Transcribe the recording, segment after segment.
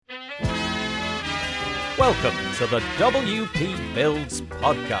Welcome to the WP Builds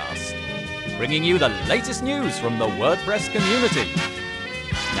podcast, bringing you the latest news from the WordPress community.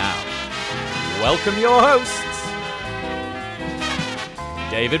 Now, welcome your hosts,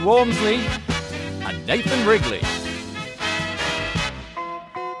 David Wormsley and Nathan Wrigley.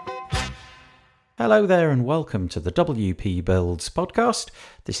 Hello there and welcome to the WP Builds podcast.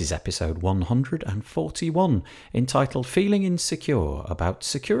 This is episode 141, entitled Feeling Insecure About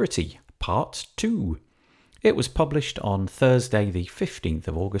Security, Part 2. It was published on Thursday the 15th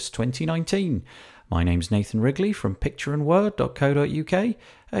of August 2019. My name's Nathan Wrigley from pictureandword.co.uk,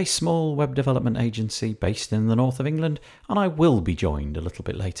 a small web development agency based in the north of England, and I will be joined a little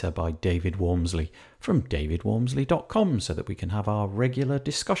bit later by David Wormsley from davidwormsley.com so that we can have our regular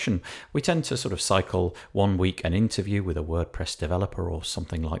discussion. We tend to sort of cycle 1 week an interview with a WordPress developer or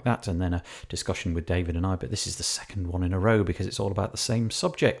something like that, and then a discussion with David and I, but this is the second one in a row because it's all about the same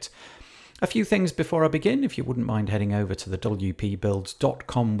subject. A few things before I begin. If you wouldn't mind heading over to the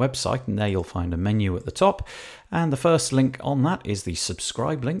wpbuilds.com website, and there you'll find a menu at the top. And the first link on that is the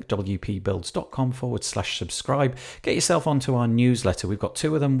subscribe link, wpbuilds.com/subscribe. Get yourself onto our newsletter. We've got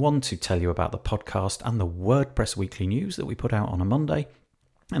two of them, one to tell you about the podcast and the WordPress weekly news that we put out on a Monday.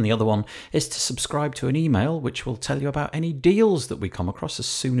 And the other one is to subscribe to an email which will tell you about any deals that we come across as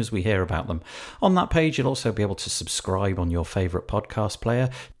soon as we hear about them. On that page, you'll also be able to subscribe on your favourite podcast player.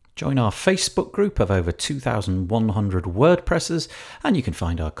 Join our Facebook group of over 2,100 WordPressers, and you can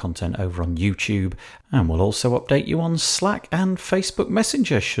find our content over on YouTube. And we'll also update you on Slack and Facebook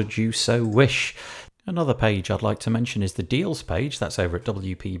Messenger should you so wish. Another page I'd like to mention is the deals page. That's over at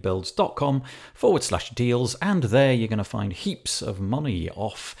wpbuilds.com/deals. And there you're going to find heaps of money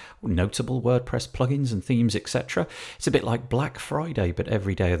off notable WordPress plugins and themes, etc. It's a bit like Black Friday, but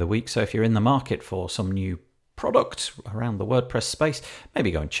every day of the week. So if you're in the market for some new product around the WordPress space,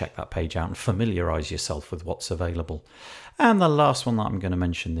 maybe go and check that page out and familiarize yourself with what's available. And the last one that I'm going to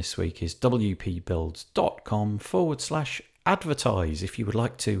mention this week is wpbuilds.com/advertise. If you would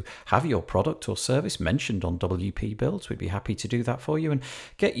like to have your product or service mentioned on WP Builds, we'd be happy to do that for you and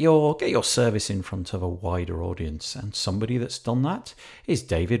get your service in front of a wider audience. And somebody that's done that is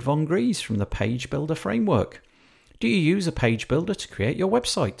David Von Gries from the Page Builder Framework. Do you use a page builder to create your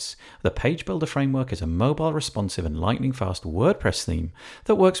websites? The Page Builder Framework is a mobile, responsive and lightning-fast WordPress theme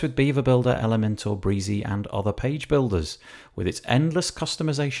that works with Beaver Builder, Elementor, Breezy and other page builders. With its endless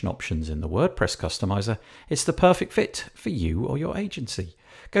customization options in the WordPress customizer, it's the perfect fit for you or your agency.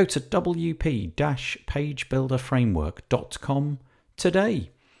 Go to wp-pagebuilderframework.com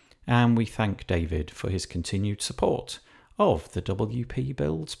today. And we thank David for his continued support of the WP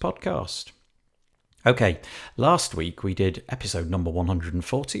Builds podcast. Okay, last week we did episode number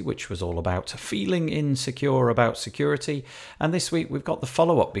 140, which was all about feeling insecure about security. And this week we've got the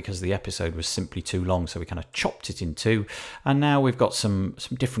follow-up because the episode was simply too long, so we kind of chopped it in two. And now we've got some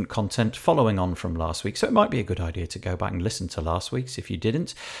different content following on from last week. So it might be a good idea to go back and listen to last week's if you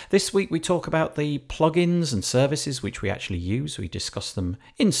didn't. This week we talk about the plugins and services which we actually use. We discuss them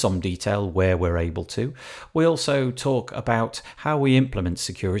in some detail where we're able to. We also talk about how we implement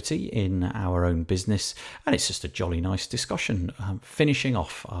security in our own business. And it's just a jolly nice discussion, finishing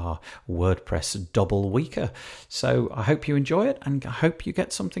off our WordPress double weeker. So I hope you enjoy it and I hope you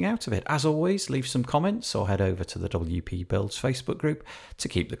get something out of it. As always, leave some comments or head over to the WP Builds Facebook group to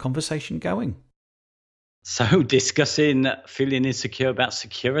keep the conversation going. So discussing feeling insecure about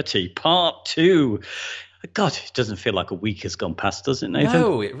security, part 2. God, it doesn't feel like a week has gone past, does it, Nathan?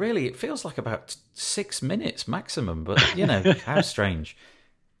 No, it feels like about 6 minutes maximum, but how strange.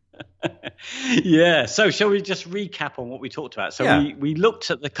 Yeah, so shall we just recap on what we talked about? So we looked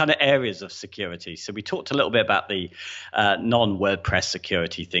at the kind of areas of security. So we talked a little bit about the non-WordPress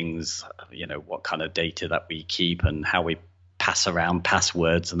security things, what kind of data that we keep and how we pass around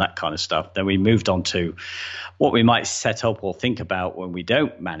passwords and that kind of stuff. Then we moved on to what we might set up or think about when we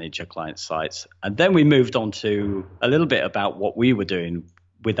don't manage a client's sites. And then we moved on to a little bit about what we were doing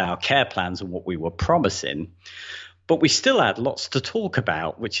with our care plans and what we were promising. But we still had lots to talk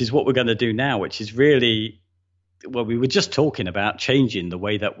about, which is what we're going to do now, which is really, well, we were just talking about changing the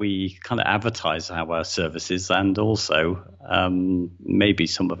way that we kind of advertise our services and also maybe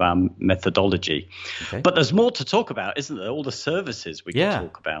some of our methodology. Okay. But there's more to talk about, isn't there? All the services we can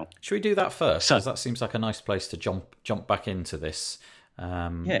talk about. Should we do that first? Because that seems like a nice place to jump back into this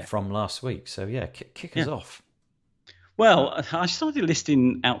from last week. So kick us off. Well, I started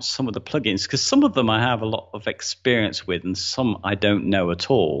listing out some of the plugins because some of them I have a lot of experience with and some I don't know at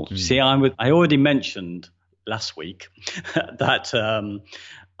all. See, I already mentioned last week that I'm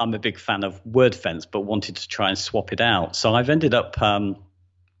a big fan of WordFence but wanted to try and swap it out. So I've ended up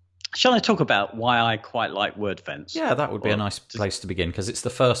Shall I talk about why I quite like WordFence? Yeah, that would be a nice place to begin, because it's the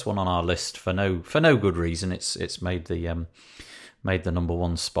first one on our list for no good reason. It's made the number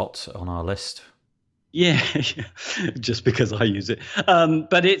one spot on our list. Yeah, just because I use it.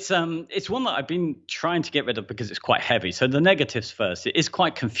 But it's one that I've been trying to get rid of because it's quite heavy. So the negatives first. It is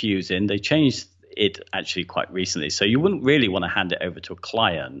quite confusing. They changed it actually quite recently. So you wouldn't really want to hand it over to a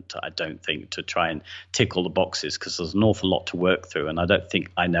client, I don't think, to try and tick all the boxes, because there's an awful lot to work through, and I don't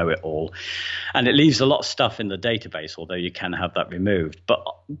think I know it all. And it leaves a lot of stuff in the database, although you can have that removed. But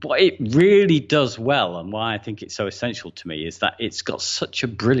what it really does well, and why I think it's so essential to me, is that it's got such a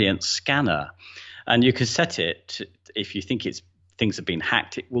brilliant scanner. And you can set it, if you think things have been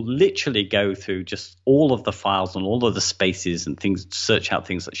hacked, it will literally go through just all of the files and all of the spaces and things, search out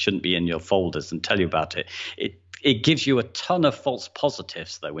things that shouldn't be in your folders and tell you about it. It gives you a ton of false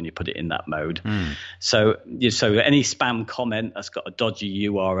positives, though, when you put it in that mode. So any spam comment that's got a dodgy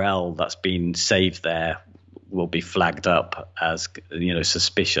URL that's been saved there will be flagged up as,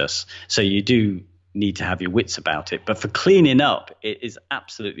 suspicious. So you do need to have your wits about it. But for cleaning up, it is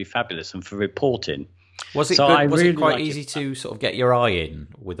absolutely fabulous. And for reporting, was it good? Was it quite easy to sort of get your eye in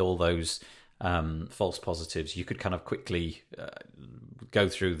with all those false positives? You could kind of quickly go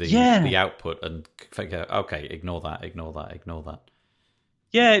through the output and figure, okay, ignore that.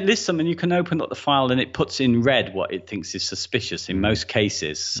 Yeah, it lists them, and you can open up the file and it puts in red what it thinks is suspicious in most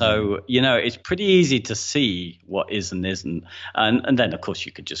cases. So, it's pretty easy to see what is and isn't. And then, of course,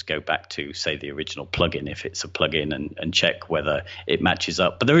 you could just go back to, say, the original plugin, if it's a plugin, and check whether it matches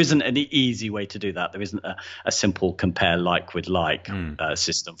up. But there isn't any easy way to do that. There isn't a simple compare like with like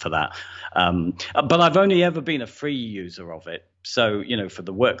system for that. But I've only ever been a free user of it. So, for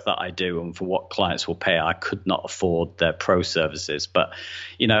the work that I do and for what clients will pay, I could not afford their pro services. But,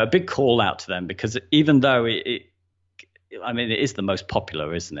 a big call out to them, because even though it is the most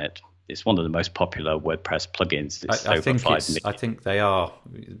popular, isn't it? It's one of the most popular WordPress plugins. I think they are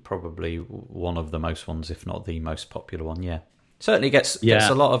probably one of the most ones, if not the most popular one. Yeah, certainly gets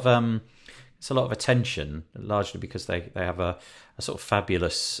a lot of attention, largely because they have a sort of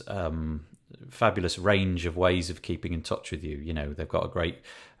fabulous range of ways of keeping in touch with you. They've got a great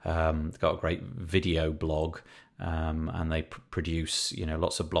video blog, and they produce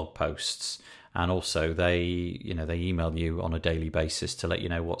lots of blog posts, and also they email you on a daily basis to let you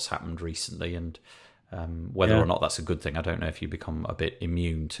know what's happened recently, and whether or not that's a good thing. I don't know if you become a bit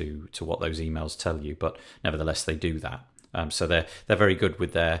immune to what those emails tell you, but nevertheless they do that. So they're very good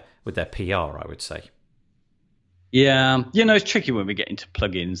with their PR, I would say. Yeah, it's tricky when we get into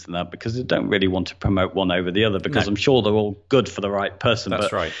plugins and that, because they don't really want to promote one over the other, because I'm sure they're all good for the right person.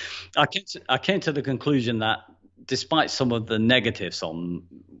 That's right. I came to the conclusion that despite some of the negatives on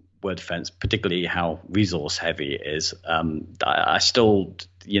WordFence, particularly how resource heavy it is, I still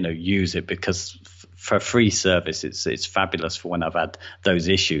use it, because for a free service it's fabulous for when I've had those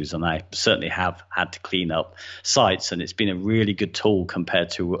issues, and I certainly have had to clean up sites, and it's been a really good tool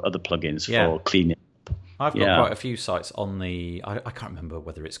compared to other plugins for cleaning. I've got quite a few sites on the, I can't remember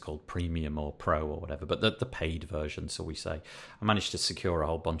whether it's called Premium or Pro or whatever, but the paid version, so we say. I managed to secure a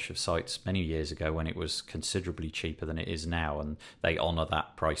whole bunch of sites many years ago when it was considerably cheaper than it is now, and they honour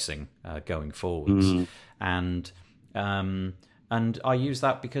that pricing going forwards. And I use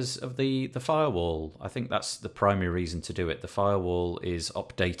that because of the firewall. I think that's the primary reason to do it. The firewall is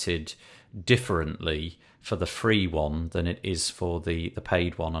updated differently for the free one than it is for the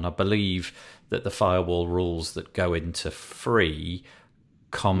paid one, and I believe that the firewall rules that go into free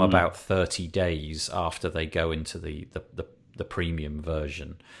come about 30 days after they go into the premium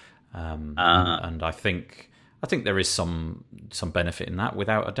version, and I think there is some benefit in that,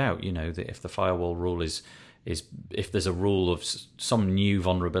 without a doubt. That if the firewall rule is if there's a rule of some new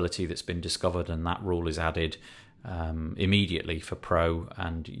vulnerability that's been discovered, and that rule is added immediately for Pro,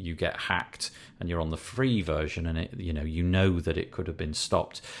 and you get hacked and you're on the free version, and it that it could have been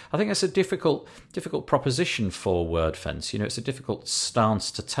stopped. I think it's a difficult proposition for WordFence. It's a difficult stance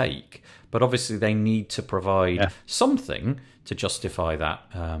to take, but obviously they need to provide something to justify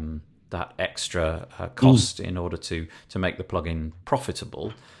that extra cost in order to make the plugin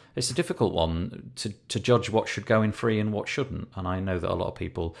profitable. It's a difficult one to judge what should go in free and what shouldn't, and I know that a lot of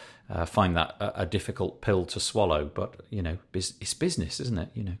people find that a difficult pill to swallow. But it's business, isn't it?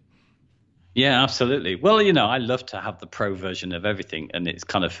 Yeah, absolutely. Well, I love to have the pro version of everything, and it's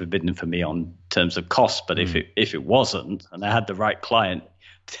kind of forbidden for me on terms of cost. But if it wasn't, and I had the right client,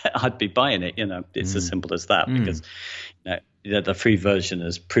 I'd be buying it. It's as simple as that, because the free version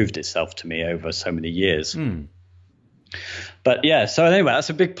has proved itself to me over so many years. But so anyway, that's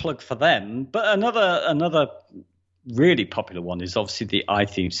a big plug for them. But another really popular one is obviously the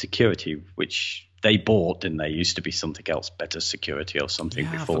iTheme Security, which they bought, didn't they? Used to be something else, Better Security or something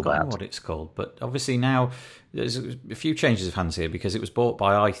before I've forgotten that. what it's called, but obviously now there's a few changes of hands here because it was bought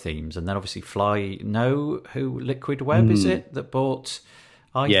by iThemes, and then obviously Liquid Web is it that bought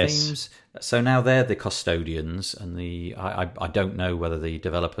iThemes? Yes. So now they're the custodians, and I don't know whether the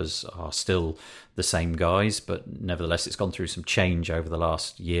developers are still the same guys, but nevertheless, it's gone through some change over the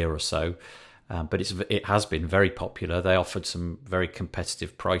last year or so. But it has been very popular. They offered some very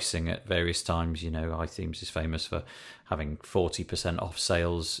competitive pricing at various times. iThemes is famous for having 40% off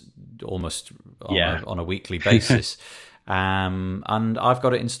sales almost on a weekly basis. And I've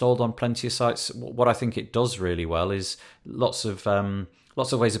got it installed on plenty of sites. What I think it does really well is lots of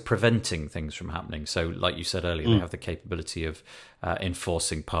ways of preventing things from happening. So, like you said earlier, they have the capability of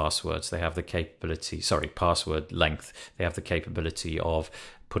enforcing passwords. They have the capability, password length. They have the capability of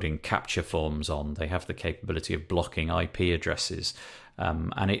putting capture forms on. They have the capability of blocking IP addresses.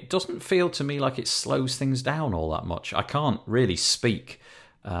 And it doesn't feel to me like it slows things down all that much. I can't really speak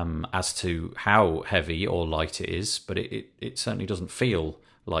as to how heavy or light it is, but it certainly doesn't feel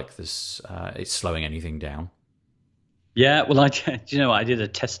like it's slowing anything down. Yeah, well, I did a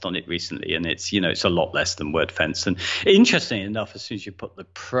test on it recently, and it's a lot less than WordFence. And interestingly enough, as soon as you put the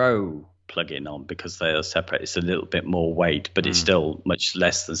Pro plugin on, because they are separate, it's a little bit more weight, but it's still much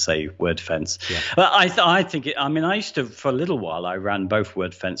less than, say, WordFence. Yeah. But I think I used to, for a little while, I ran both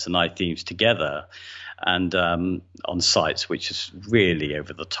WordFence and iThemes together, and on sites, which is really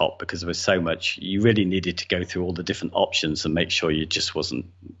over the top because there was so much. You really needed to go through all the different options and make sure you just wasn't,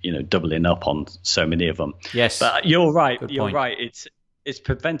 doubling up on so many of them. Yes, but you're right. Good you're point. Right. It's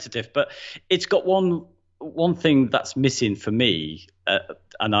preventative, but it's got one thing that's missing for me,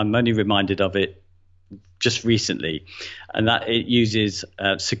 and I'm only reminded of it just recently, and that it uses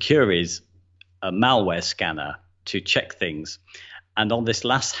Securi's malware scanner to check things. And on this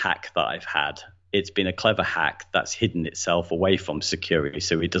last hack that I've had, it's been a clever hack that's hidden itself away from Securi,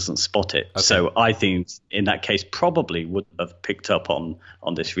 so it doesn't spot it. Okay. So iThemes, in that case, probably would have picked up on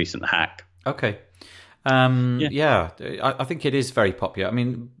this recent hack. Okay. I think it is very popular. I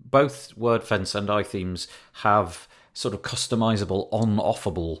mean, both WordFence and iThemes have sort of customizable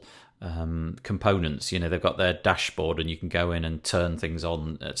on-offable components. They've got their dashboard and you can go in and turn things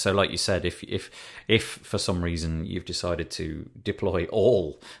on. So like you said, if for some reason you've decided to deploy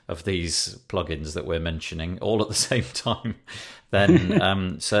all of these plugins that we're mentioning all at the same time,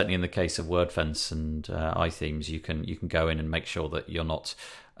 then certainly in the case of WordFence and iThemes, you can go in and make sure that you're not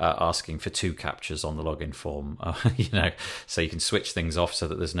asking for two captures on the login form, so you can switch things off so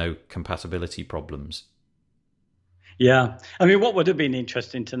that there's no compatibility problems. Yeah. I mean, what would have been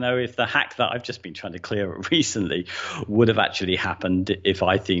interesting to know if the hack that I've just been trying to clear recently would have actually happened if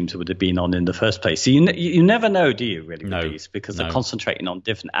iThemes would have been on in the first place. So you never know, do you, really, with these? Because they're concentrating on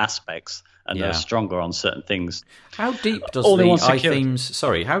different aspects and they're stronger on certain things. How deep does the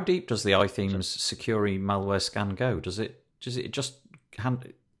iThemes... how deep does the iThemes Securi malware scan go? Does it just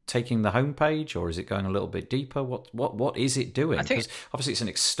taking the homepage, or is it going a little bit deeper? What is it doing? Because obviously it's an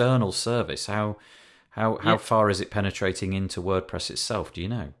external service. How far is it penetrating into WordPress itself? Do you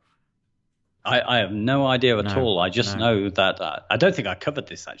know? I have no idea at all. I just know that I don't think I covered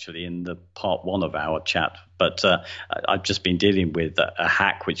this actually in the part one of our chat, but I've just been dealing with a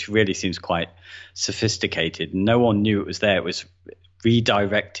hack which really seems quite sophisticated. No one knew it was there. It was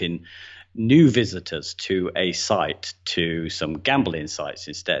redirecting new visitors to a site to some gambling sites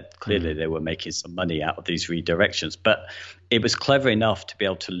instead. Clearly, they were making some money out of these redirections, but it was clever enough to be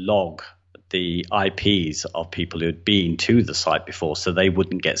able to log the IPs of people who had been to the site before, so they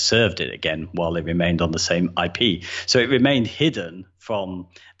wouldn't get served it again while they remained on the same IP. So it remained hidden from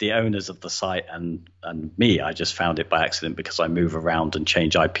the owners of the site and me. I just found it by accident because I move around and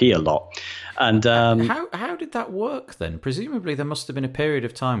change IP a lot. And how did that work then? Presumably there must have been a period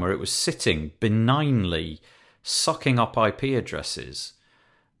of time where it was sitting benignly sucking up IP addresses,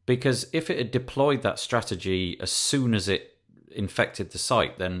 because if it had deployed that strategy as soon as it infected the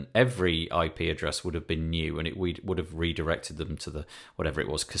site, then every IP address would have been new and it would have redirected them to the whatever it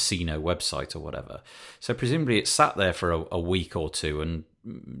was, casino website or whatever. So presumably it sat there for a week or two and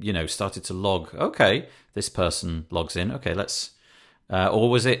started to log. Okay, this person logs in. Okay, let's or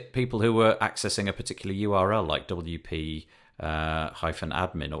was it people who were accessing a particular URL like WP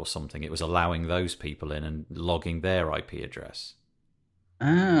 -admin or something? It was allowing those people in and logging their IP address.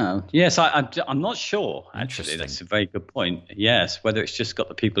 Yes, I'm not sure, actually. That's a very good point. Yes, whether it's just got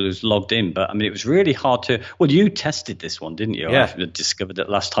the people who's logged in. But, I mean, it was really hard to... Well, you tested this one, didn't you? Yeah. I discovered it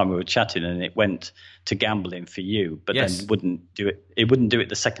last time we were chatting, and it went to gambling for you, but then wouldn't do it. It wouldn't do it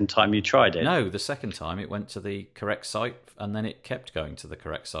the second time you tried it. No, the second time it went to the correct site, and then it kept going to the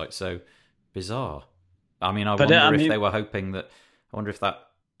correct site. So, bizarre. I mean, I wonder if they were hoping that... I wonder if that...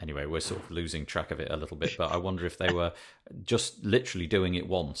 Anyway, we're sort of losing track of it a little bit, but I wonder if they were just literally doing it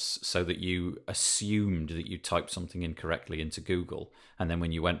once so that you assumed that you typed something incorrectly into Google, and then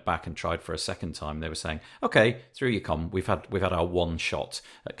when you went back and tried for a second time, they were saying, "Okay, through you come. We've had our one shot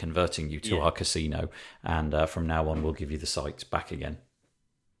at converting you to our casino, and from now on, we'll give you the site back again."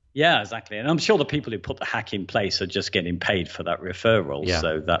 Yeah, exactly. And I'm sure the people who put the hack in place are just getting paid for that referral. Yeah.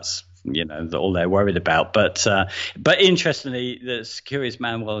 So that's, all they're worried about. But interestingly, the Securities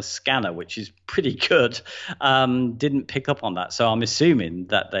Manual scanner, which is pretty good, didn't pick up on that. So I'm assuming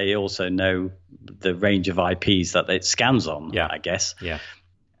that they also know the range of IPs that it scans on, I guess. Yeah.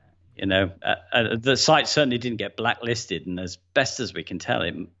 The site certainly didn't get blacklisted, and as best as we can tell,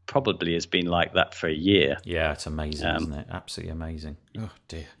 it probably has been like that for a year. Yeah, it's amazing, isn't it? Absolutely amazing. Oh,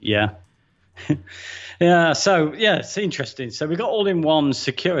 dear. Yeah. So it's interesting. So we got all-in-one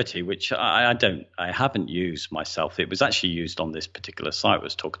security, which I haven't used myself. It was actually used on this particular site I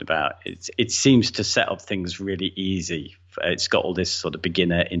was talking about. It seems to set up things really easy. It's got all this sort of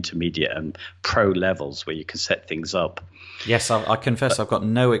beginner, intermediate, and pro levels where you can set things up. Yes, I confess I've got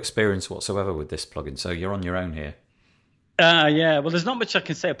no experience whatsoever with this plugin, so you're on your own here. Well, there's not much I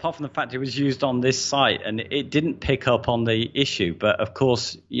can say apart from the fact it was used on this site and it didn't pick up on the issue. But of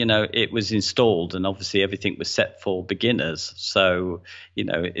course, it was installed and obviously everything was set for beginners. So,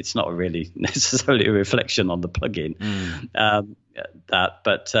 it's not really necessarily a reflection on the plugin.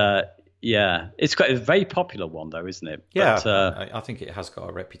 It's quite a very popular one, though, isn't it? Yeah, but, I think it has got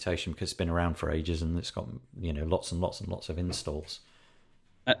a reputation because it's been around for ages and it's got lots and lots and lots of installs.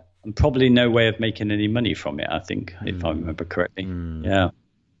 And probably no way of making any money from it, I think, if I remember correctly. Yeah.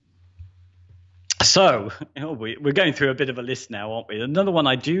 So we're going through a bit of a list now, aren't we? Another one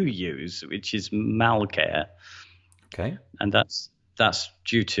I do use, which is Malcare. Okay. And that's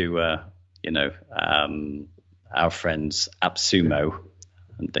due to our friends AppSumo,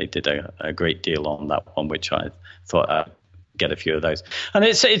 and they did a great deal on that one, which I thought I'd get a few of those. And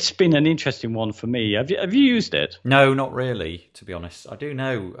it's been an interesting one for me. Have you used it? No, not really, to be honest. I do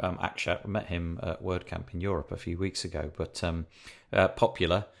know Akshat. I met him at WordCamp in Europe a few weeks ago, but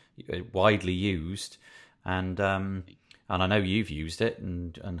popular, widely used, and I know you've used it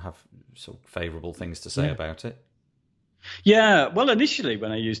and have sort of favourable things to say about it. Yeah, well, initially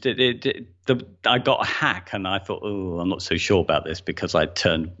when I used it, I got a hack, and I thought, I'm not so sure about this because I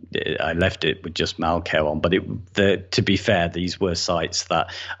left it with just Malcare on. But to be fair, these were sites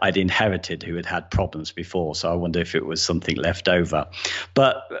that I'd inherited who had problems before, so I wonder if it was something left over.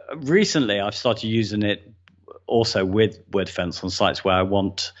 But recently, I've started using it also with WordFence on sites where I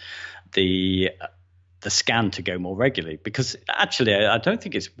want the scan to go more regularly, because actually I don't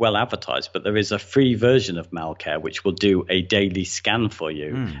think it's well advertised, but there is a free version of Malcare which will do a daily scan for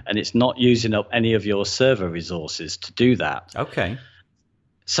you, and it's not using up any of your server resources to do that. Okay.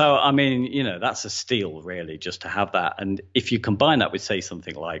 So, I mean, that's a steal really, just to have that. And if you combine that with, say,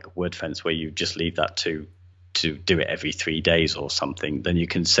 something like WordFence where you just leave that to do it every 3 days or something, then you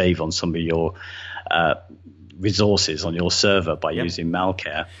can save on some of your resources on your server by using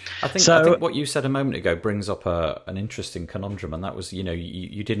Malcare. I think what you said a moment ago brings up an interesting conundrum, and that was,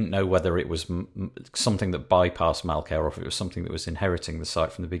 you didn't know whether it was something that bypassed Malcare or if it was something that was inheriting the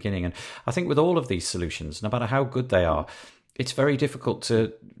site from the beginning. And I think with all of these solutions, no matter how good they are, it's very difficult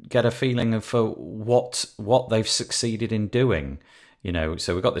to get a feeling of what they've succeeded in doing.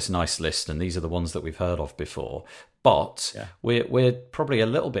 So we've got this nice list, and these are the ones that we've heard of before. But we're probably a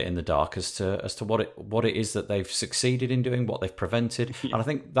little bit in the dark as to what it is that they've succeeded in doing, what they've prevented. And I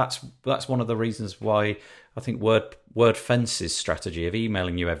think that's one of the reasons why I think WordFence's strategy of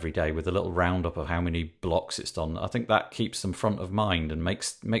emailing you every day with a little roundup of how many blocks it's done, I think that keeps them front of mind and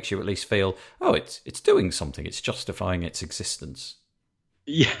makes you at least feel, it's doing something, it's justifying its existence.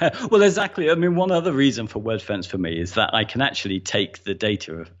 Yeah, well, exactly. I mean, one other reason for WordFence for me is that I can actually take the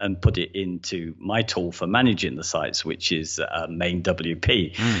data and put it into my tool for managing the sites, which is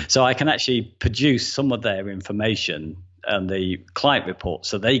MainWP. So I can actually produce some of their information the client report,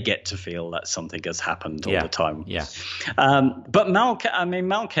 so they get to feel that something has happened all the time. Yeah. But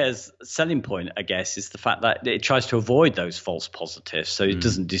Malware's selling point, I guess, is the fact that it tries to avoid those false positives, so it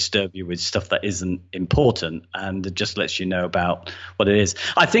doesn't disturb you with stuff that isn't important, and it just lets you know about what it is.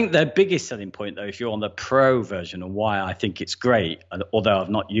 I think their biggest selling point, though, if you're on the pro version, and why I think it's great, although I've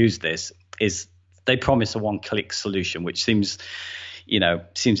not used this, is they promise a one-click solution, which seems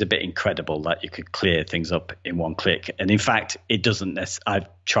a bit incredible that you could clear things up in one click. And in fact, it doesn't. I've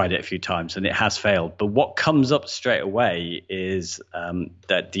tried it a few times and it has failed. But what comes up straight away is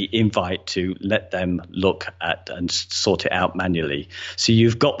that the invite to let them look at and sort it out manually. So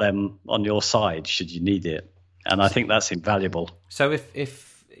you've got them on your side should you need it. And I think that's invaluable. So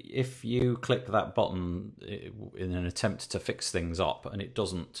if you click that button in an attempt to fix things up and it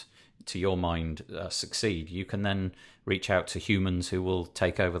doesn't, to your mind, succeed, you can then reach out to humans who will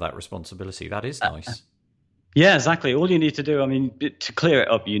take over that responsibility. That is nice. Yeah, exactly. All you need to do, I mean, to clear it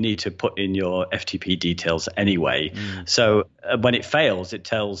up, you need to put in your FTP details anyway. So when it fails, it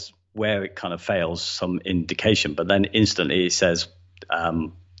tells where it kind of fails, some indication, but then instantly it says,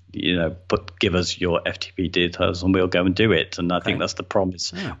 give us your FTP details and we'll go and do it. And I think that's the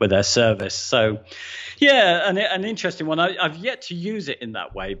promise with their service. So, yeah, an interesting one. I've yet to use it in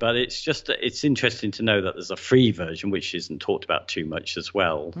that way, but it's interesting to know that there's a free version, which isn't talked about too much as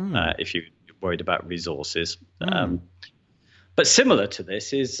well, if you're worried about resources. But similar to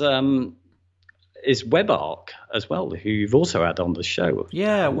this is WebArc as well, who you've also had on the show.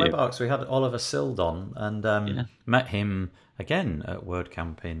 Yeah, WebArc. So we had Oliver Sild on and met him again at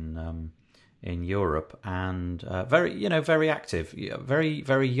WordCamp in Europe, and very active, very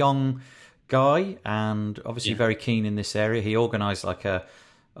very young guy, and obviously very keen in this area. He organised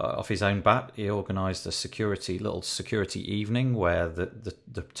off his own bat. He organised a little security evening where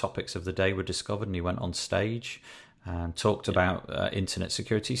the topics of the day were discovered, and he went on stage and talked about internet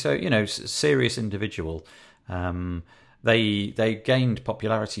security. So serious individual. They gained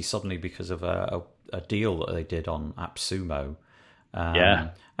popularity suddenly because of a deal that they did on AppSumo.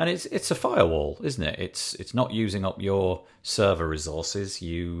 And it's a firewall, isn't it? It's not using up your server resources.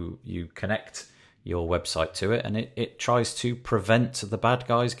 You connect your website to it, and it tries to prevent the bad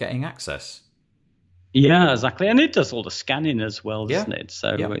guys getting access. Yeah, exactly, and it does all the scanning as well, doesn't it?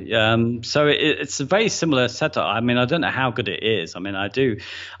 So, it's a very similar setup. I mean, I don't know how good it is. I mean, I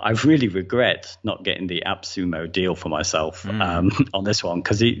really regret not getting the AppSumo deal for myself on this one,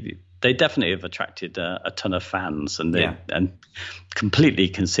 because they definitely have attracted a ton of fans, and and completely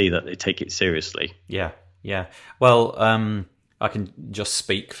can see that they take it seriously. Yeah. Well, I can just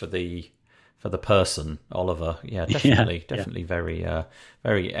speak for the person, Oliver. Yeah, definitely very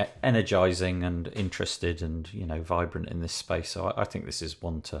very energizing and interested and vibrant in this space. So I think this is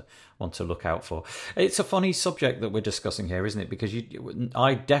one to look out for. It's a funny subject that we're discussing here, isn't it? Because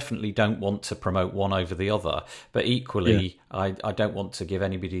I definitely don't want to promote one over the other, but equally I don't want to give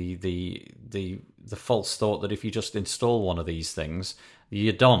anybody the false thought that if you just install one of these things,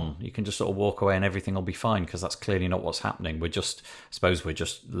 you're done. You can just sort of walk away and everything will be fine, because that's clearly not what's happening. We're just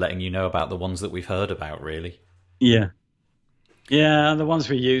letting you know about the ones that we've heard about, really. Yeah, the ones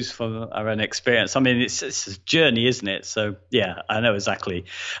we use for our own experience. I mean, it's a journey, isn't it? So, yeah, I know exactly.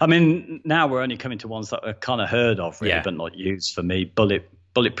 I mean, now we're only coming to ones that are kind of heard of, really, but not used for me.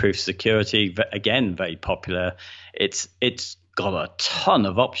 Bulletproof security, again, very popular. It's got a ton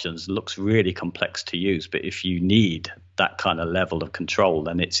of options. It looks really complex to use, but if you need that kind of level of control,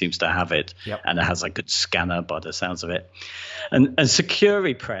 then it seems to have it. And it has a good scanner by the sounds of it. And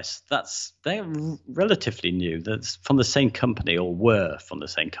SecuriPress, they're relatively new. That's from the same company, or were from the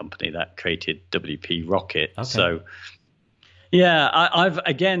same company that created WP Rocket. So yeah, I've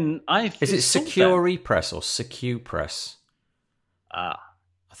is it SecuriPress or SecuPress? I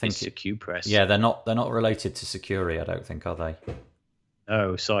think it's SecuPress. Yeah, they're not related to Securi, I don't think, are they?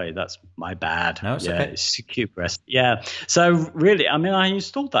 Oh, sorry, that's my bad. No, it's okay. It's SecuPress. Yeah. So really, I mean, I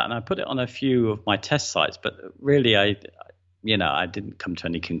installed that and I put it on a few of my test sites, but really, I didn't come to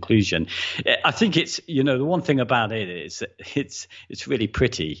any conclusion. I think it's, the one thing about it is it's really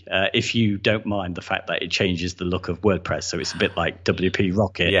pretty if you don't mind the fact that it changes the look of WordPress. So it's a bit like WP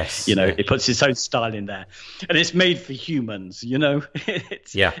Rocket. Yes. It puts its own style in there, and it's made for humans.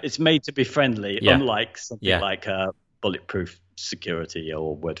 It's made to be friendly, unlike something like Bulletproof Security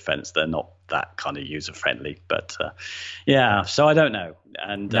or WordFence. They're not that kind of user friendly. But so I don't know.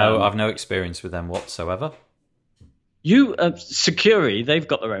 And no, I've no experience with them whatsoever. Securi, they've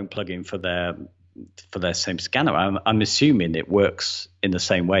got their own plugin for their for their same scanner. I'm assuming it works in the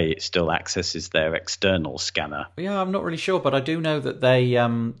same way. It still accesses their external scanner. Yeah, I'm not really sure, but I do know that they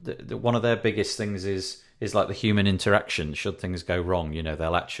one of their biggest things is like the human interaction. Should things go wrong,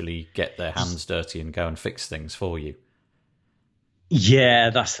 they'll actually get their hands dirty and go and fix things for you.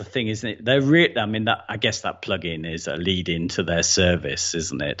 Yeah, that's the thing, isn't it? I guess that plugin is a lead into their service,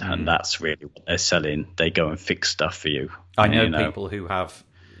 isn't it? And that's really what they're selling. They go and fix stuff for you. I know people who have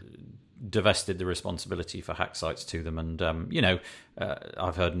divested the responsibility for hack sites to them, and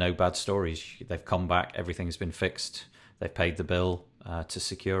I've heard no bad stories. They've come back, everything's been fixed, they've paid the bill to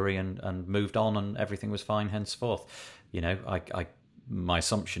Securi and moved on, and everything was fine henceforth. My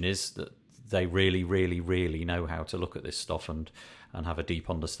assumption is that they really, really, really know how to look at this stuff and have a deep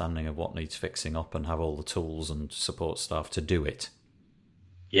understanding of what needs fixing up and have all the tools and support staff to do it.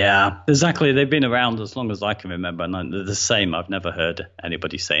 Yeah, exactly. They've been around as long as I can remember, and they're the same. I've never heard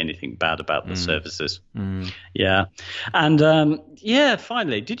anybody say anything bad about the services. Yeah, and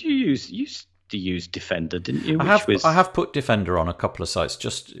finally, did you used to use Defender, didn't you? I have put Defender on a couple of sites.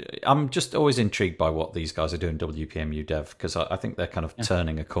 I'm just always intrigued by what these guys are doing, WPMU Dev, because I think they're kind of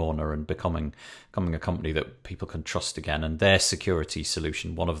turning a corner and becoming a company that people can trust again. And their security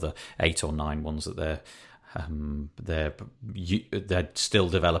solution, one of the 8 or 9 ones that they're still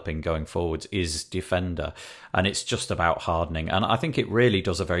developing going forwards, is Defender, and it's just about hardening. And I think it really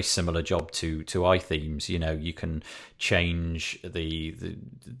does a very similar job to iThemes. You can change the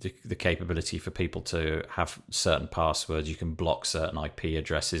capability for people to have certain passwords. You can block certain IP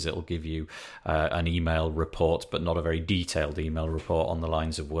addresses. It'll give you an email report, but not a very detailed email report on the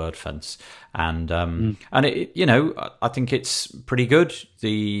lines of WordFence. And I think it's pretty good.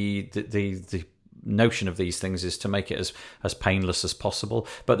 The notion of these things is to make it as painless as possible,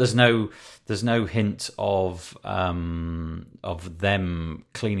 but there's no hint of them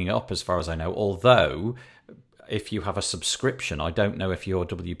cleaning up as far as I know, although if you have a subscription, I don't know if your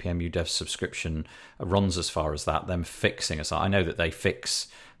WPMU Dev subscription runs as far as that, them fixing a site. I know that they fix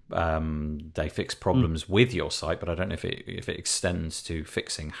problems with your site, but I don't know if it extends to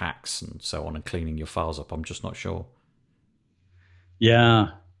fixing hacks and so on and cleaning your files up. I'm just not sure. Yeah.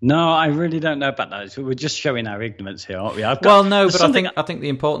 No, I really don't know about that. So we're just showing our ignorance here, aren't we? I think the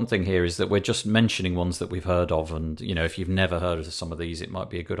important thing here is that we're just mentioning ones that we've heard of, and if you've never heard of some of these, it might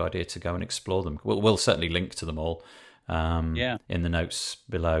be a good idea to go and explore them. We'll certainly link to them all in the notes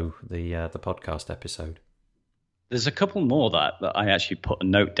below the podcast episode. There's a couple more that I actually put a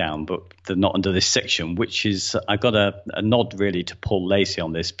note down, but they're not under this section, which is I got a nod really to Paul Lacey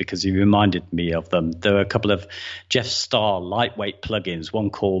on this because he reminded me of them. There are a couple of Jeff Starr lightweight plugins, one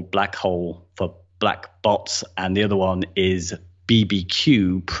called Black Hole for black bots, and the other one is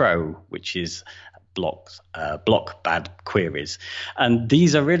BBQ Pro, which is block bad queries. And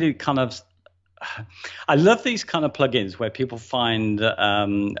these are really kind of, I love these kind of plugins where people find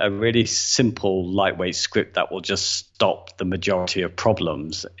a really simple, lightweight script that will just stop the majority of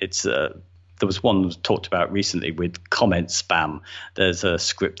problems. There was one talked about recently with comment spam. There's a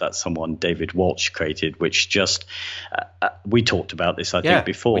script that David Walsh, created, which just we talked about this, I think,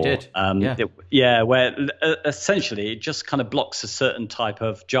 before. We did. Where essentially it just kind of blocks a certain type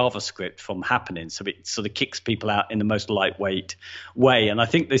of JavaScript from happening, so it sort of kicks people out in the most lightweight way. And I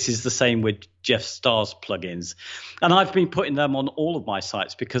think this is the same with Jeff Starr's plugins, and I've been putting them on all of my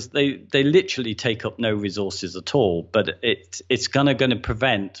sites because they literally take up no resources at all. But it's going to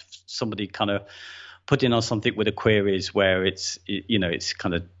prevent somebody kind of putting on something with the queries where it's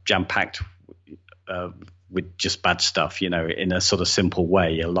kind of jam packed with just bad stuff, in a sort of simple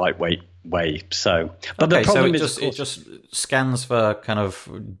way, a lightweight way. So, but the problem is it just scans for kind of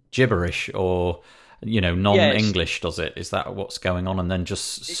gibberish or non-English, does it? Is that what's going on? And then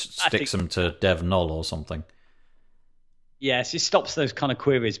just sticks them to dev null or something? Yes, it stops those kind of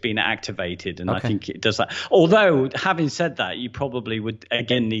queries being activated, and I think it does that. Although, having said that, you probably would,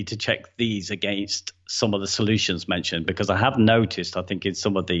 again, need to check these against some of the solutions mentioned, because I have noticed, I think, in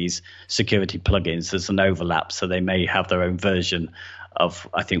some of these security plugins, there's an overlap, so they may have their own version of,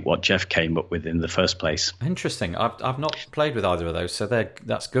 I think, what Jeff came up with in the first place. Interesting. I've not played with either of those, so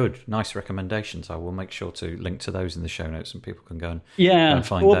that's good. Nice recommendations. I will make sure to link to those in the show notes, and people can go and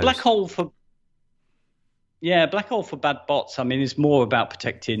find those. Black Hole for bad bots, I mean, it's more about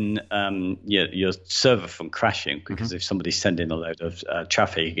protecting your server from crashing, because if somebody's sending a load of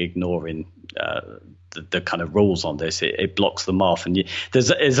traffic, ignoring the kind of rules on this, it blocks them off. And there's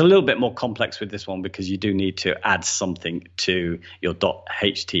a little bit more complex with this one, because you do need to add something to your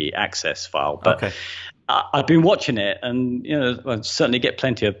 .ht access file. But I've been watching it, and I certainly get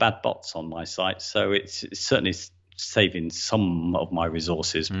plenty of bad bots on my site, so it's certainly saving some of my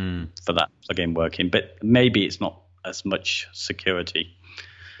resources for that plugin working, but maybe it's not as much security.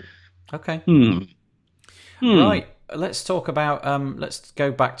 Okay. Right. Let's talk about. Let's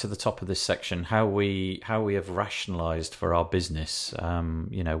go back to the top of this section. How we have rationalised for our business.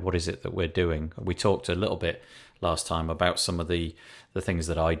 What is it that we're doing? We talked a little bit last time about some of the things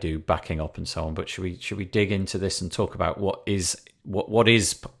that I do, backing up and so on. But should we dig into this and talk about what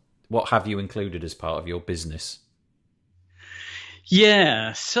have you included as part of your business?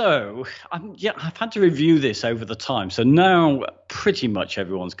 Yeah, so I've had to review this over the time. So now pretty much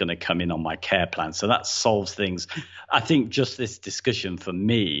everyone's going to come in on my care plan. So that solves things. I think just this discussion for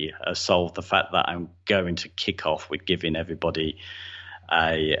me has solved the fact that I'm going to kick off with giving everybody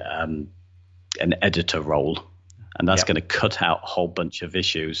an editor role. And that's going to cut out a whole bunch of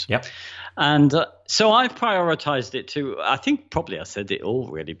issues. Yep. And so I've prioritized it too. I think probably I said it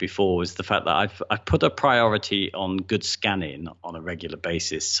already before, was the fact that I've put a priority on good scanning on a regular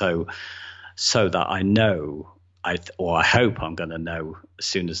basis, so that I know, I hope I'm going to know as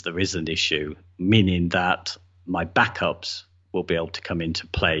soon as there is an issue, meaning that my backups will be able to come into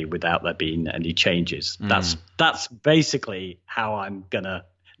play without there being any changes. That's basically how I'm going to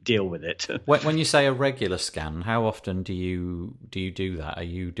deal with it. When you say a regular scan, how often do you do that? Are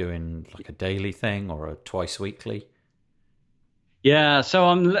you doing like a daily thing or a twice weekly? Yeah, so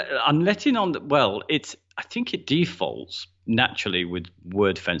I'm letting on. Well, I think it defaults naturally with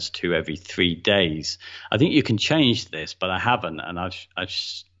WordFence to every 3 days. I think you can change this, but I haven't, and I've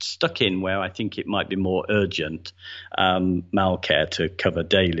stuck in where I think it might be more urgent, Malcare to cover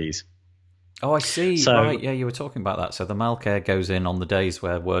dailies. Oh, I see. So, right, yeah, you were talking about that. So the Malcare goes in on the days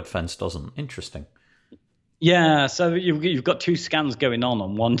where WordFence doesn't. Interesting. Yeah, so you've got 2 scans going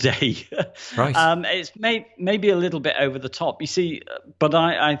on one day. Right. It's maybe a little bit over the top, you see, but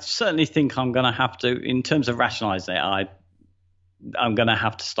I certainly think I'm going to have to, in terms of rationalising it, I'm going to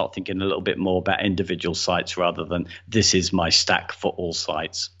have to start thinking a little bit more about individual sites rather than this is my stack for all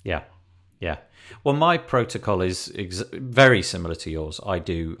sites. Yeah. Well, my protocol is very similar to yours. I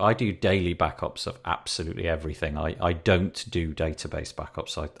do daily backups of absolutely everything. I don't do database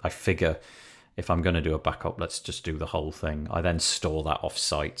backups. I figure if I'm going to do a backup, let's just do the whole thing. I then store that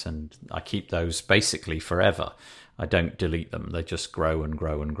off-site, and I keep those basically forever. I don't delete them. They just grow and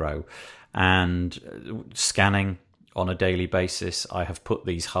grow and grow. And scanning on a daily basis, I have put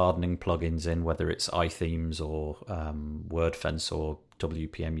these hardening plugins in, whether it's iThemes or WordFence or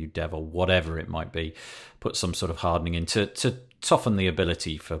WPMU Dev or whatever it might be, put some sort of hardening in to toughen the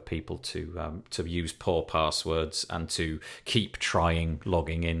ability for people to use poor passwords and to keep trying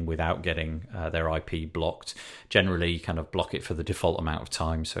logging in without getting their IP blocked. Generally, kind of block it for the default amount of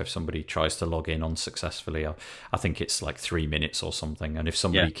time. So if somebody tries to log in unsuccessfully, I think it's like 3 minutes or something. And if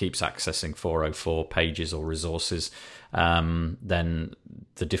somebody keeps accessing 404 pages or resources, then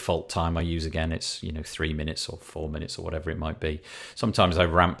the default time I use again, it's 3 minutes or 4 minutes or whatever it might be. Sometimes I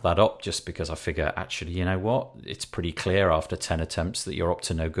ramp that up just because I figure, actually, you know what, it's pretty clear after 10 attempts that you're up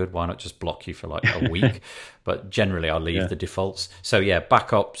to no good. Why not just block you for like a week? But generally I leave the defaults. So yeah,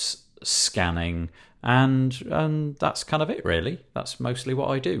 backups, scanning, and that's kind of it really. That's mostly what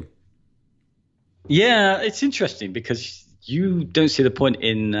I do. Yeah, it's interesting because you don't see the point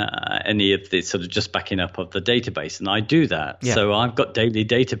in any of the sort of just backing up of the database, and I do that. Yeah. So I've got daily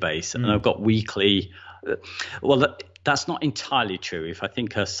database and I've got weekly. Well, that's not entirely true. If I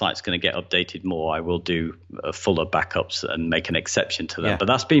think a site's going to get updated more, I will do fuller backups and make an exception to that. Yeah. But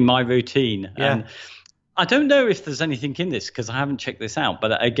that's been my routine. Yeah. And I don't know if there's anything in this because I haven't checked this out.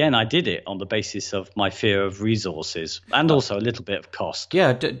 But again, I did it on the basis of my fear of resources and also a little bit of cost.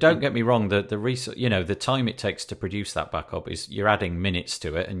 Yeah, don't get me wrong. The the time it takes to produce that backup is you're adding minutes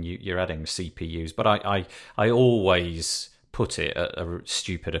to it and you're adding CPUs. But I always put it at a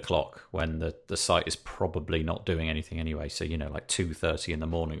stupid o'clock when the site is probably not doing anything anyway. So like 2:30 in the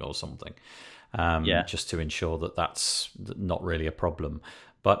morning or something. Just to ensure that that's not really a problem.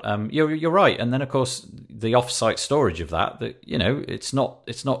 But you're right, and then of course the off-site storage of that it's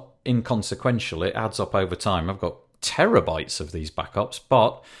not inconsequential. It adds up over time. I've got terabytes of these backups,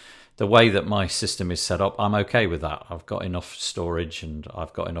 but the way that my system is set up, I'm okay with that. I've got enough storage and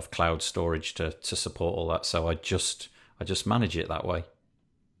I've got enough cloud storage to support all that. So I just manage it that way.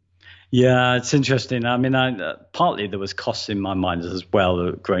 Yeah, it's interesting. I mean, partly there was costs in my mind as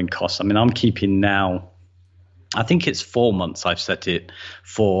well, growing costs. I mean, I'm keeping now. I think it's 4 months I've set it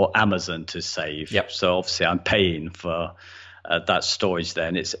for Amazon to save. Yep. So obviously I'm paying for that storage there,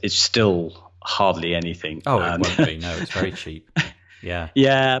 and it's still hardly anything. Oh, it won't be. No, it's very cheap. Yeah.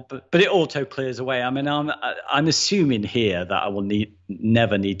 Yeah, but it auto clears away. I mean, I'm assuming here that I will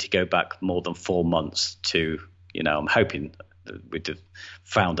never need to go back more than 4 months to I'm hoping that we'd have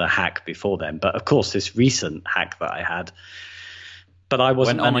found a hack before then. But of course, this recent hack that I had, but I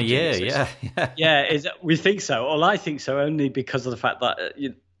wasn't went on a year. We think so. Well, I think so only because of the fact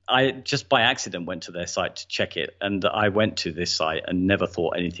that I just by accident went to their site to check it, and I went to this site and never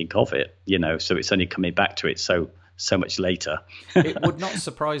thought anything of it. So it's only coming back to it so much later. It would not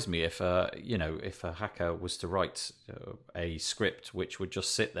surprise me if if a hacker was to write a script which would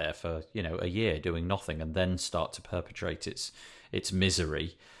just sit there for a year doing nothing and then start to perpetrate its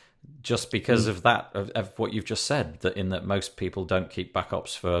misery, just because of that of what you've just said, that most people don't keep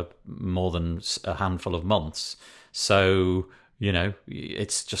backups for more than a handful of months. So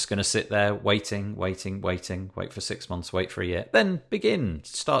it's just going to sit there waiting, wait for 6 months, wait for a year, then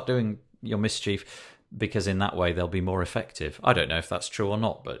start doing your mischief, because in that way they'll be more effective. I don't know if that's true or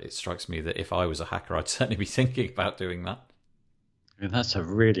not, but it strikes me that if I was a hacker, I'd certainly be thinking about doing that. That's a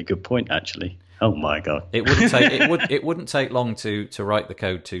really good point, actually. Oh my God! It wouldn't take it wouldn't take long to write the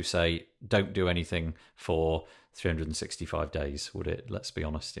code to say don't do anything for 365 days, would it? Let's be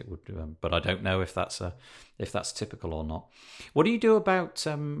honest, it would. But I don't know if that's typical or not. What do you do about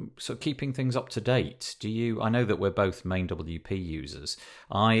sort of keeping things up to date? I know that we're both main WP users.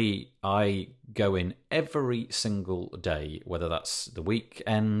 I go in every single day, whether that's the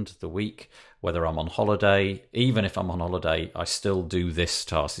weekend, the week, whether I'm on holiday. Even if I'm on holiday, I still do this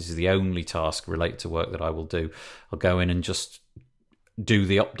task. This is the only task related to work that I will do. I'll go in and just do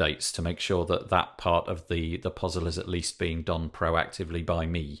the updates to make sure that part of the puzzle is at least being done proactively by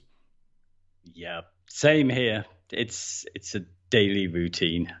me. Yeah, same here. It's a daily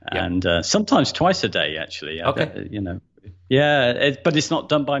routine, and sometimes twice a day, actually. Okay. But it's not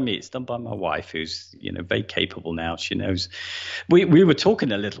done by me. It's done by my wife, who's very capable now. She knows. We were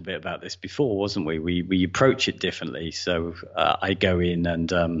talking a little bit about this before, wasn't we? We approach it differently. So I go in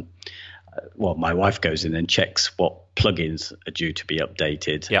and my wife goes in and checks what plugins are due to be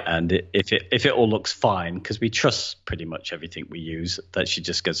updated. Yep. And if it all looks fine, because we trust pretty much everything we use, that she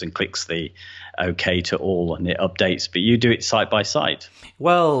just goes and clicks the OK to all and it updates. But you do it site by site.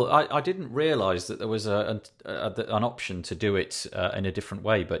 Well, I didn't realise that there was an option to do it in a different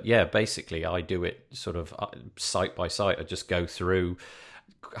way. But yeah, basically I do it sort of site by site. I just go through,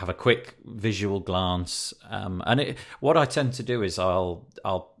 have a quick visual glance. What I tend to do is I'll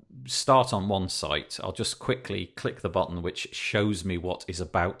start on one site. I'll just quickly click the button which shows me what is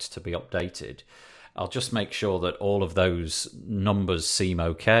about to be updated. I'll just make sure that all of those numbers seem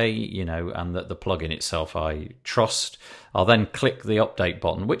okay, and that the plugin itself I trust. I'll then click the update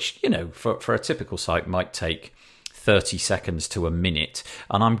button, which, for a typical site might take 30 seconds to a minute.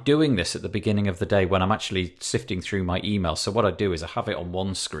 And I'm doing this at the beginning of the day when I'm actually sifting through my emails. So what I do is I have it on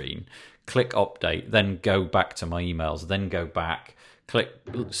one screen, click update, then go back to my emails, then go back, click,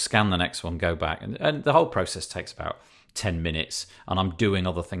 scan the next one, go back. And the whole process takes about 10 minutes. And I'm doing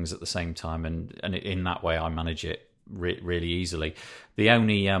other things at the same time. And in that way, I manage it really easily. The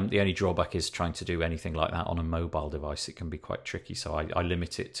only drawback is trying to do anything like that on a mobile device. It can be quite tricky. So I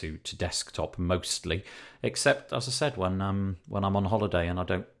limit it to desktop mostly, except, as I said, when I'm on holiday and I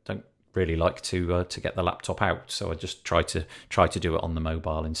don't really like to get the laptop out. So I just try to do it on the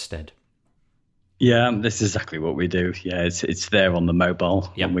mobile instead. Yeah, this is exactly what we do. Yeah, it's there on the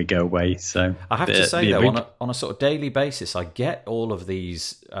mobile when we go away. So I have to say though, on a sort of daily basis, I get all of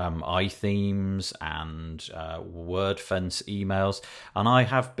these iThemes and WordFence emails, and I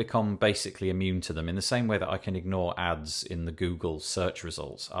have become basically immune to them in the same way that I can ignore ads in the Google search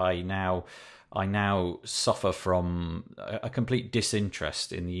results. I now suffer from a complete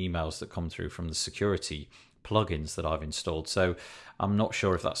disinterest in the emails that come through from the security plugins that I've installed. So I'm not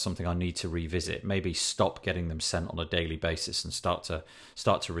sure if that's something I need to revisit. Maybe stop getting them sent on a daily basis and start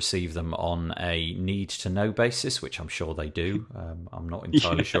to receive them on a need to know basis, which I'm sure they do. I'm not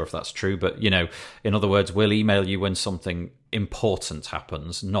entirely sure if that's true, but in other words, we'll email you when something important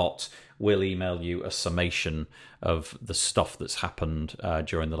happens, not we'll email you a summation of the stuff that's happened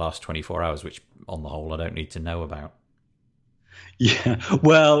during the last 24 hours, which on the whole I don't need to know about. Yeah,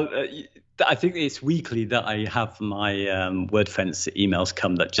 well, I think it's weekly that I have my WordFence emails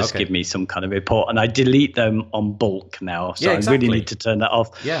come that just give me some kind of report, and I delete them on bulk now. So I really need to turn that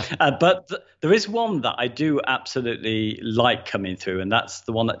off. Yeah. But there is one that I do absolutely like coming through, and that's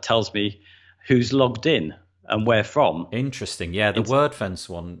the one that tells me who's logged in and where from. Interesting. Yeah, the WordFence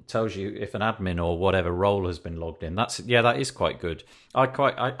one tells you if an admin or whatever role has been logged in. That is quite good. I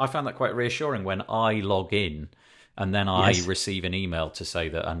found that quite reassuring when I log in. And then I receive an email to say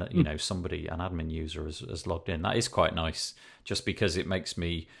that, an admin user has logged in. That is quite nice, just because it makes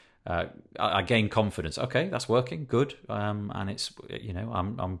me, I gain confidence. Okay, that's working, good, and it's,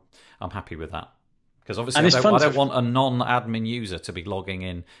 I'm happy with that. Because obviously I don't want a non-admin user to be logging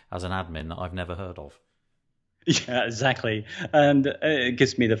in as an admin that I've never heard of. Yeah, exactly. And it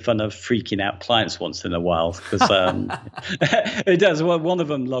gives me the fun of freaking out clients once in a while because it does. Well, one of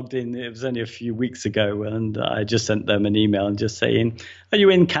them logged in. It was only a few weeks ago, and I just sent them an email and just saying, "Are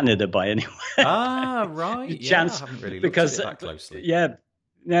you in Canada by any way?" Ah, right. Yeah, I haven't really looked at it that closely.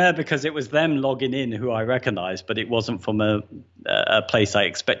 Yeah, because it was them logging in who I recognised, but it wasn't from a place I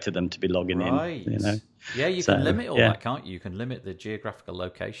expected them to be logging in. Yeah, you can limit all that, can't you? You can limit the geographical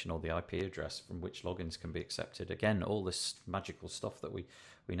location or the IP address from which logins can be accepted. Again, all this magical stuff that we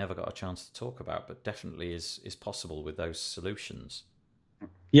never got a chance to talk about, but definitely is possible with those solutions.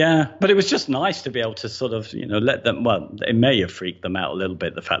 Yeah, but it was just nice to be able to sort of, let them. Well, it may have freaked them out a little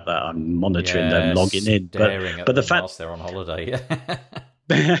bit, the fact that I'm monitoring them logging in, but the fact whilst they're on holiday.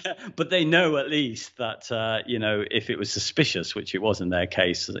 But they know at least that if it was suspicious, which it was in their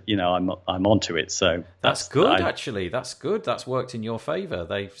case, I'm onto it. So that's good. Actually, that's good. That's worked in your favour.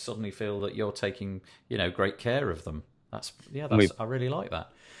 They suddenly feel that you're taking great care of them. I really like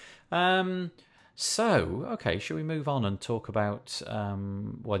that. So okay, shall we move on and talk about?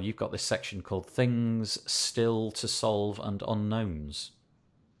 You've got this section called "Things Still to Solve and Unknowns."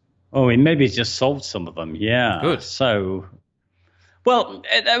 Oh, we maybe just solved some of them. Yeah. Good. So. Well,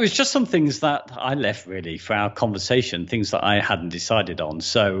 there was just some things that I left really for our conversation, things that I hadn't decided on.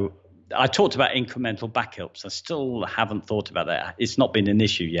 So I talked about incremental backups. I still haven't thought about that. It's not been an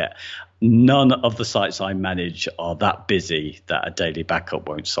issue yet. None of the sites I manage are that busy that a daily backup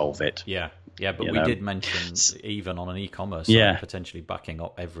won't solve it. Yeah, but we did mention even on an e-commerce site, potentially backing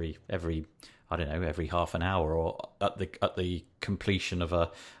up every I don't know, every half an hour or at the completion of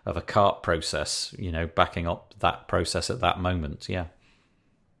a cart process, backing up that process at that moment. Yeah.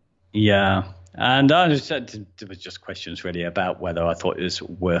 Yeah. And there was just questions really about whether I thought it was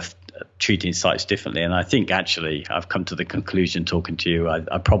worth treating sites differently. And I think actually I've come to the conclusion talking to you,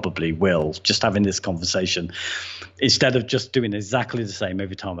 I probably will, just having this conversation, instead of just doing exactly the same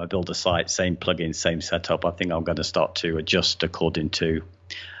every time I build a site, same plugin, same setup, I think I'm going to start to adjust according to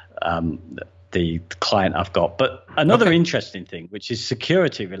the client I've got. But another interesting thing, which is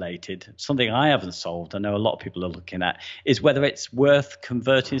security related, something I haven't solved, I know a lot of people are looking at, is whether it's worth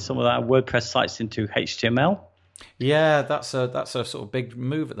converting some of our WordPress sites into HTML. Yeah, that's a sort of big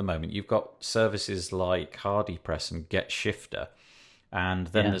move at the moment. You've got services like HardyPress and GetShifter, and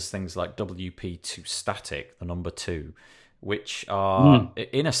then there's things like WP2Static, the number 2, which are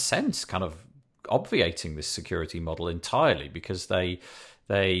in a sense kind of obviating this security model entirely, because they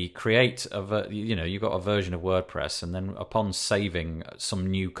create you've got a version of WordPress, and then upon saving some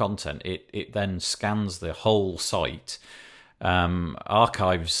new content, it then scans the whole site,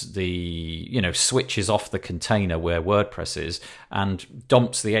 archives switches off the container where WordPress is, and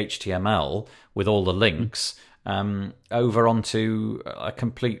dumps the HTML with all the links over onto a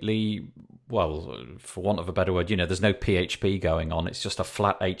completely, well, for want of a better word, there's no PHP going on. It's just a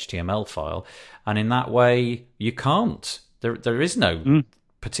flat HTML file, and in that way, you can't. There is no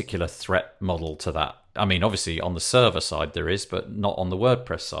particular threat model to that. I mean, obviously on the server side there is, but not on the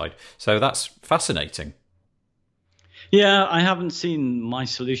WordPress side. So that's fascinating. Yeah, I haven't seen my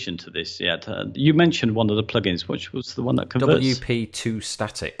solution to this yet. You mentioned one of the plugins, which was the one that converts.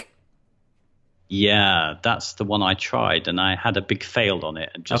 WP2Static. Yeah, that's the one I tried, and I had a big fail on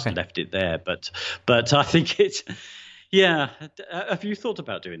it and just left it there. But I think it's... Yeah. Have you thought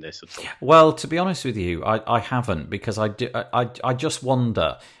about doing this at all? Well, to be honest with you, I haven't, because I just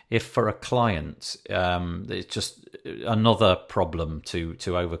wonder if for a client, it's just another problem to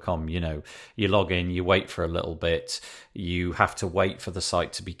overcome. You log in, you wait for a little bit, you have to wait for the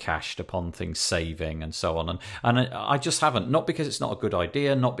site to be cached upon things saving and so on. And I just haven't, not because it's not a good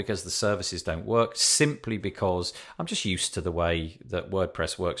idea, not because the services don't work, simply because I'm just used to the way that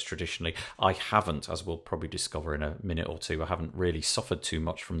WordPress works traditionally. I haven't, as we'll probably discover in a minute or two, I haven't really suffered too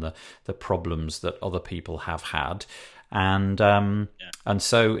much from the problems that other people have had. And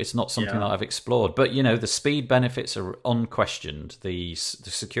so it's not something that I've explored. But, the speed benefits are unquestioned. The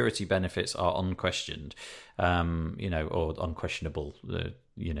security benefits are unquestioned, or unquestionable,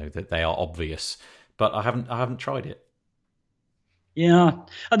 that they are obvious. But I haven't tried it. Yeah.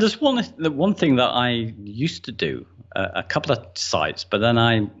 And there's one thing that I used to do, a couple of sites, but then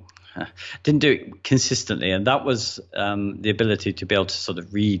I didn't do it consistently. And that was the ability to be able to sort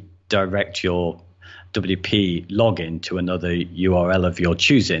of redirect your WP login to another URL of your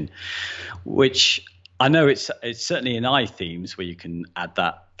choosing, which I know it's certainly in iThemes where you can add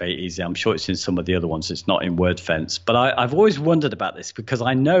that very easy. I'm sure it's in some of the other ones. It's not in WordFence, but I've always wondered about this, because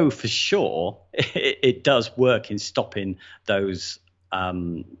I know for sure it does work in stopping those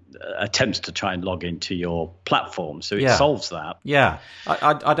attempts to try and log into your platform. So it solves that. Yeah.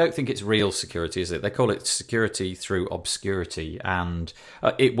 I don't think it's real security, is it? They call it security through obscurity, and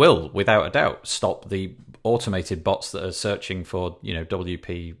it will, without a doubt, stop the automated bots that are searching for,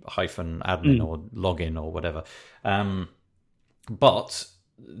 WP-admin or login or whatever. But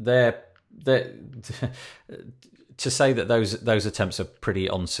they're to say that those attempts are pretty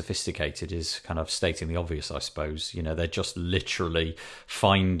unsophisticated is kind of stating the obvious, I suppose. They're just literally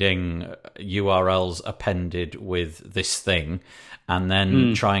finding URLs appended with this thing and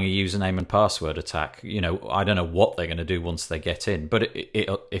then trying a username and password attack. I don't know what they're going to do once they get in, but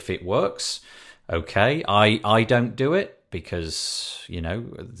if it works, okay. I don't do it because,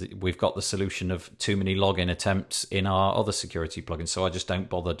 we've got the solution of too many login attempts in our other security plugins, so I just don't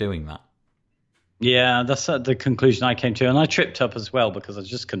bother doing that. Yeah, that's the conclusion I came to, and I tripped up as well because I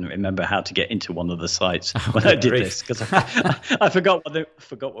just couldn't remember how to get into one of the sites when I did this because I forgot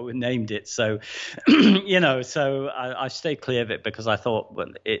what we named it. So, so I stayed clear of it because I thought, well,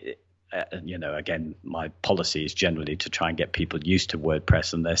 again, my policy is generally to try and get people used to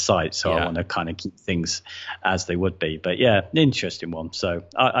WordPress and their site. So I want to kind of keep things as they would be. But yeah, an interesting one. So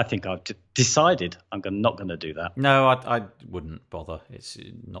I think I've decided I'm not going to do that. No, I wouldn't bother. It's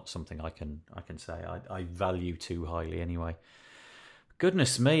not something I can say I value too highly anyway.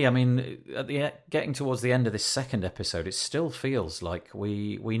 Goodness me! I mean, getting towards the end of this second episode, it still feels like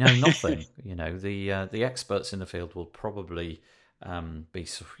we know nothing. The experts in the field will probably be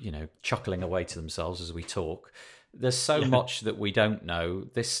chuckling away to themselves as we talk. There's so much that we don't know.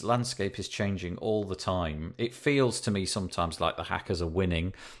 This landscape is changing all the time. It feels to me sometimes like the hackers are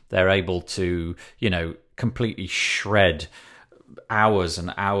winning. They're able to, completely shred hours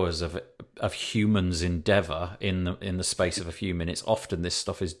and hours of humans' endeavor in the space of a few minutes. Often this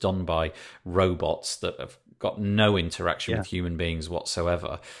stuff is done by robots that have got no interaction with human beings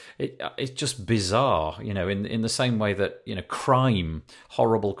whatsoever. It's just bizarre, in the same way that,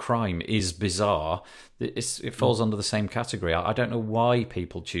 horrible crime is bizarre. It falls under the same category. I don't know why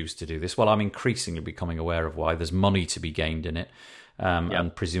people choose to do this. Well, I'm increasingly becoming aware of why. There's money to be gained in it,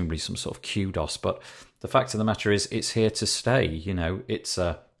 and presumably some sort of kudos. But the fact of the matter is, it's here to stay.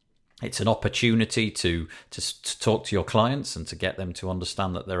 It's an opportunity to talk to your clients and to get them to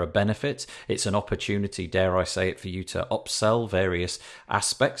understand that they're a benefit. It's an opportunity, dare I say it, for you to upsell various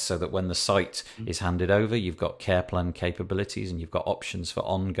aspects so that when the site is handed over, you've got care plan capabilities and you've got options for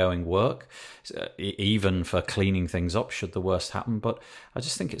ongoing work, even for cleaning things up should the worst happen. But I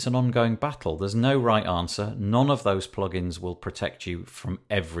just think it's an ongoing battle. There's no right answer. None of those plugins will protect you from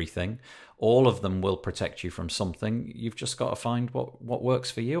everything. All of them will protect you from something. You've just got to find what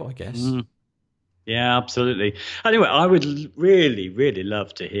works for you, I guess. Yeah, absolutely. Anyway, I would really, really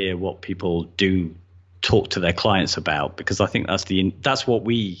love to hear what people do talk to their clients about, because I think that's what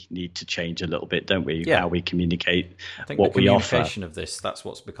we need to change a little bit, don't we? Yeah. How we communicate I think what the we offer. communication of this, that's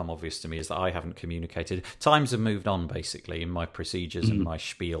what's become obvious to me, is that I haven't communicated. Times have moved on, basically, and my procedures and my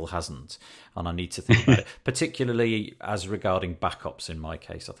spiel hasn't. And I need to think about it, particularly as regarding backups in my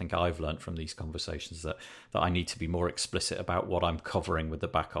case. I think I've learned from these conversations that I need to be more explicit about what I'm covering with the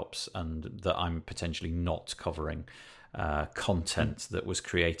backups, and that I'm potentially not covering content that was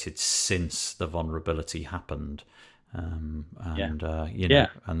created since the vulnerability happened, and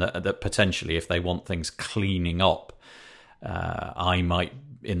that potentially, if they want things cleaning up, I might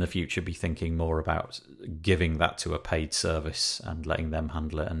in the future be thinking more about giving that to a paid service and letting them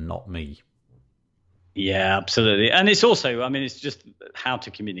handle it and not me. Yeah, absolutely. And it's also, it's just how to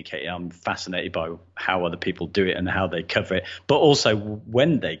communicate. I'm fascinated by how other people do it and how they cover it, but also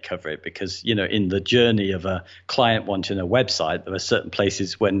when they cover it, because, in the journey of a client wanting a website, there are certain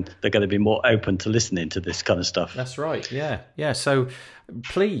places when they're going to be more open to listening to this kind of stuff. That's right. Yeah. Yeah. So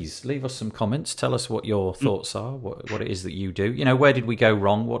please leave us some comments. Tell us what your thoughts are, what it is that you do. Where did we go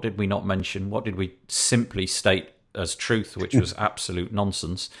wrong? What did we not mention? What did we simply state as truth, which was absolute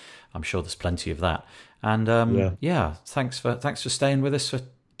nonsense? I'm sure there's plenty of that. And thanks for staying with us for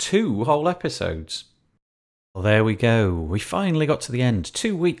 2 whole episodes. Well, there we go. We finally got to the end.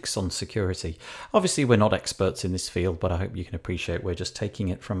 2 weeks on security. Obviously, we're not experts in this field, but I hope you can appreciate we're just taking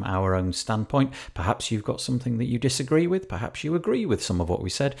it from our own standpoint. Perhaps you've got something that you disagree with. Perhaps you agree with some of what we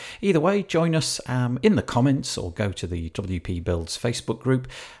said. Either way, join us in the comments or go to the WP Builds Facebook group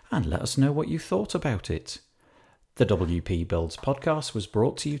and let us know what you thought about it. The WP Builds podcast was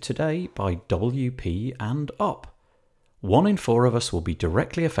brought to you today by WP and Up. 1 in 4 of us will be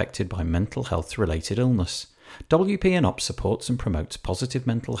directly affected by mental health related illness. WP and Up supports and promotes positive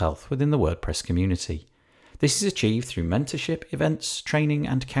mental health within the WordPress community. This is achieved through mentorship, events, training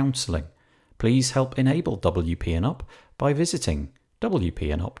and counselling. Please help enable WP and Up by visiting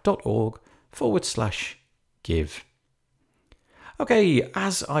wpnop.org/give. Okay,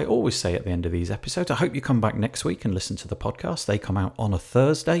 as I always say at the end of these episodes, I hope you come back next week and listen to the podcast. They come out on a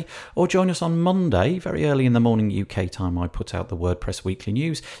Thursday, or join us on Monday, very early in the morning UK time. I put out the WordPress Weekly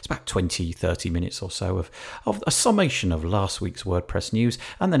News. It's about 20-30 minutes or so of a summation of last week's WordPress news.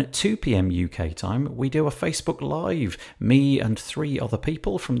 And then at 2 p.m. UK time, we do a Facebook Live. Me and 3 other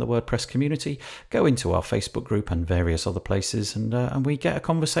people from the WordPress community go into our Facebook group and various other places, and we get a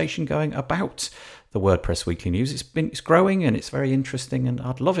conversation going about the WordPress Weekly News. It's growing and it's very interesting, and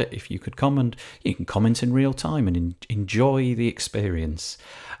I'd love it if you could come and you can comment in real time and enjoy the experience.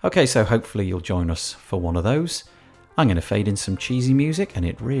 Okay, so hopefully you'll join us for one of those. I'm going to fade in some cheesy music, and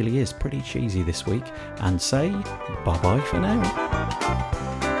it really is pretty cheesy this week, and say bye-bye for now.